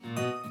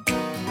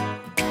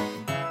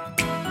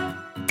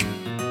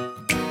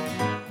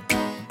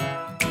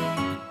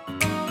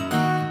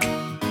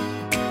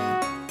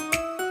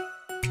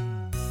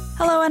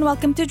Hello and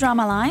welcome to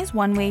Drama Lines,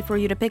 one way for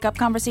you to pick up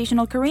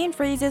conversational Korean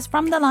phrases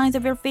from the lines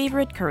of your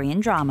favorite Korean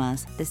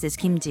dramas. This is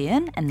Kim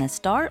Ji-eun, and let's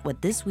start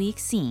with this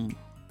week's scene.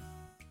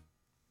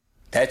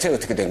 대체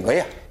어떻게 된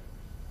거야?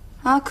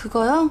 아,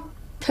 그거요?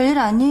 별일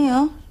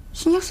아니에요.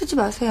 신경 쓰지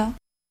마세요.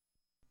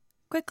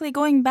 Quickly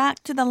going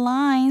back to the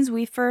lines,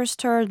 we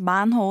first heard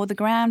Manho, the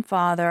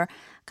grandfather,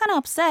 kind of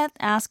upset,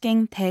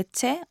 asking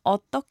대체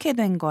어떻게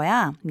된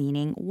거야?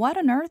 Meaning, what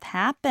on earth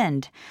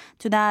happened?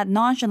 To that,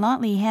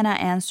 nonchalantly, Hannah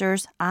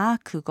answers, 아,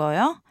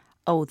 그거요?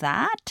 Oh,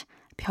 that?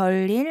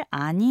 별일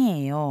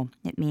아니에요.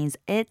 It means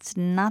it's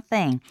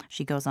nothing.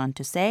 She goes on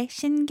to say,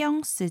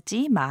 신경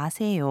쓰지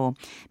마세요.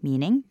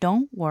 Meaning,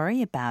 don't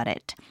worry about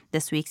it.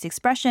 This week's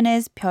expression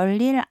is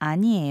별일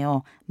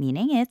아니에요.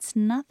 Meaning, it's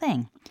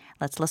nothing.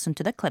 Let's listen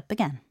to the clip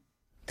again.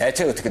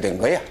 대체 어떻게 된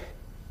거야?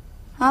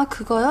 아,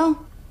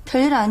 그거요?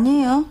 별일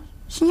아니에요.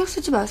 신경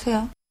쓰지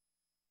마세요.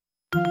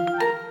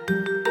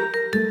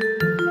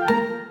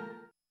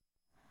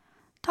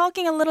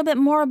 Talking a little bit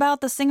more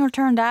about the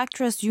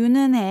singer-turned-actress Yoon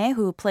Eun-hae,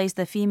 who plays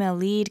the female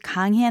lead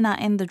Kang Hye-na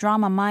in the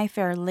drama My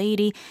Fair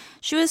Lady.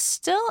 She was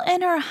still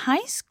in her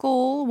high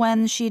school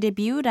when she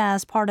debuted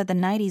as part of the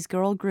 90s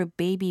girl group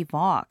Baby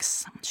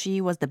Vox. She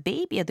was the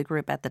baby of the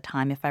group at the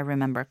time, if I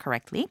remember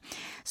correctly.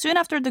 Soon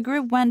after the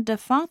group went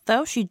defunct,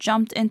 though, she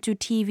jumped into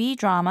TV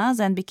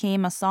dramas and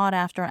became a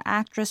sought-after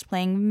actress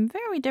playing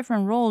very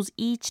different roles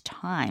each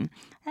time.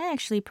 I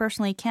actually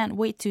personally can't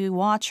wait to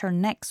watch her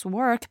next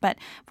work, but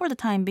for the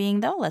time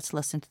being, though, let's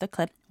listen to the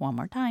clip one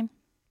more time.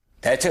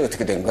 대체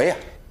어떻게 된 거야?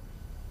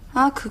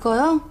 아,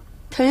 그거요?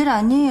 별일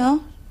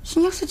아니에요.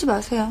 신경 쓰지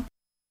마세요.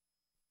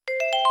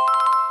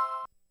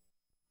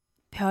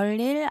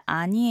 별일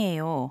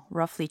아니에요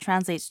roughly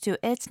translates to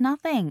it's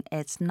nothing,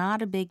 it's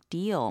not a big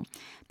deal.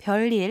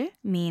 별일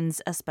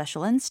means a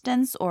special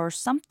instance or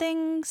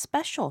something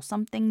special,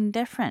 something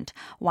different,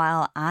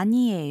 while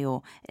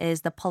아니에요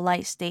is the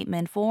polite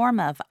statement form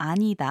of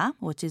아니다,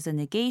 which is a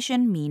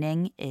negation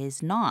meaning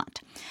is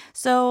not.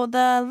 So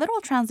the literal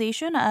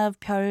translation of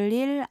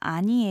별일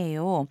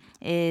아니에요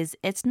is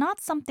it's not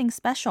something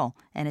special,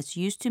 and it's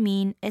used to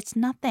mean it's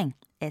nothing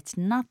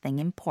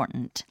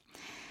important.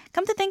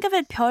 Come to think of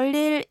it,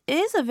 별일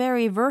is a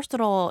very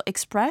versatile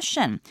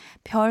expression.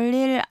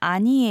 별일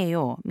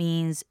아니에요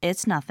means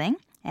it's nothing,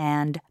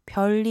 and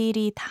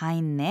별일이 다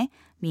있네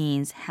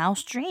means how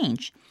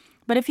strange.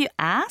 But if you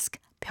ask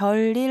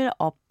별일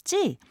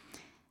없지,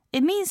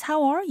 it means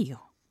how are you?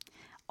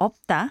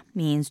 없다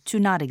means to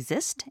not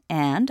exist,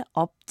 and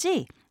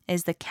없지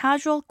is the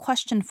casual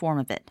question form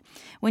of it.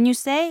 When you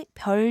say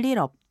별일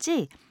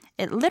없지,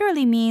 it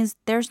literally means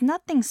there's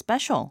nothing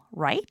special,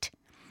 right?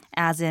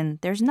 As in,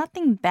 there's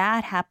nothing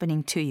bad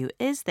happening to you,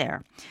 is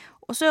there?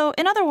 So,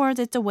 in other words,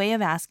 it's a way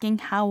of asking,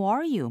 how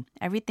are you?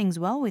 Everything's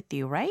well with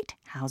you, right?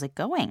 How's it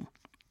going?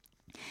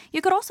 You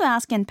could also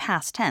ask in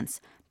past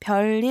tense,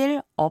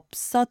 별일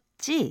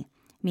없었지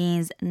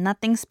means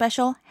nothing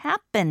special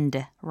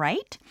happened,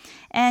 right?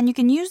 And you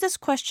can use this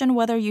question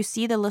whether you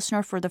see the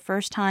listener for the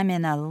first time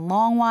in a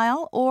long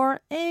while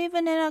or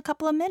even in a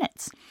couple of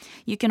minutes.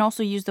 You can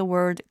also use the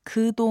word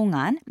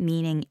그동안,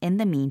 meaning in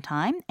the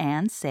meantime,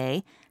 and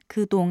say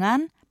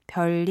그동안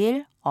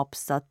별일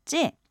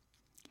없었지.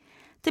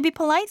 To be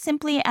polite,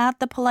 simply add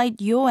the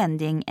polite 요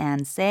ending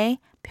and say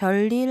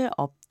별일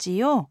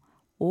없지요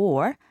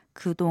or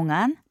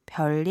그동안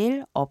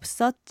별일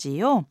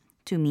없었지요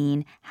to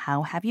mean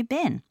how have you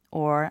been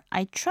or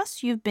I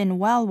trust you've been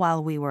well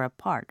while we were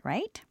apart,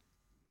 right?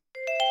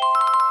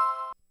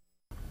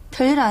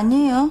 별일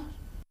아니에요.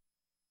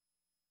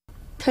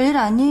 별일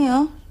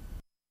아니에요.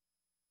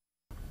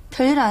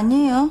 별일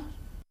아니에요.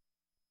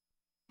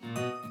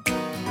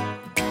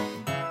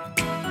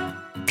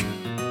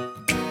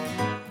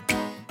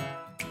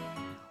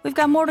 We've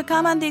got more to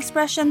come on the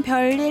expression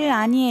별일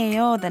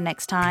아니에요 the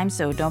next time,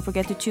 so don't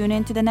forget to tune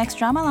in to the next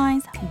Drama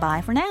Lines.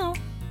 Bye for now.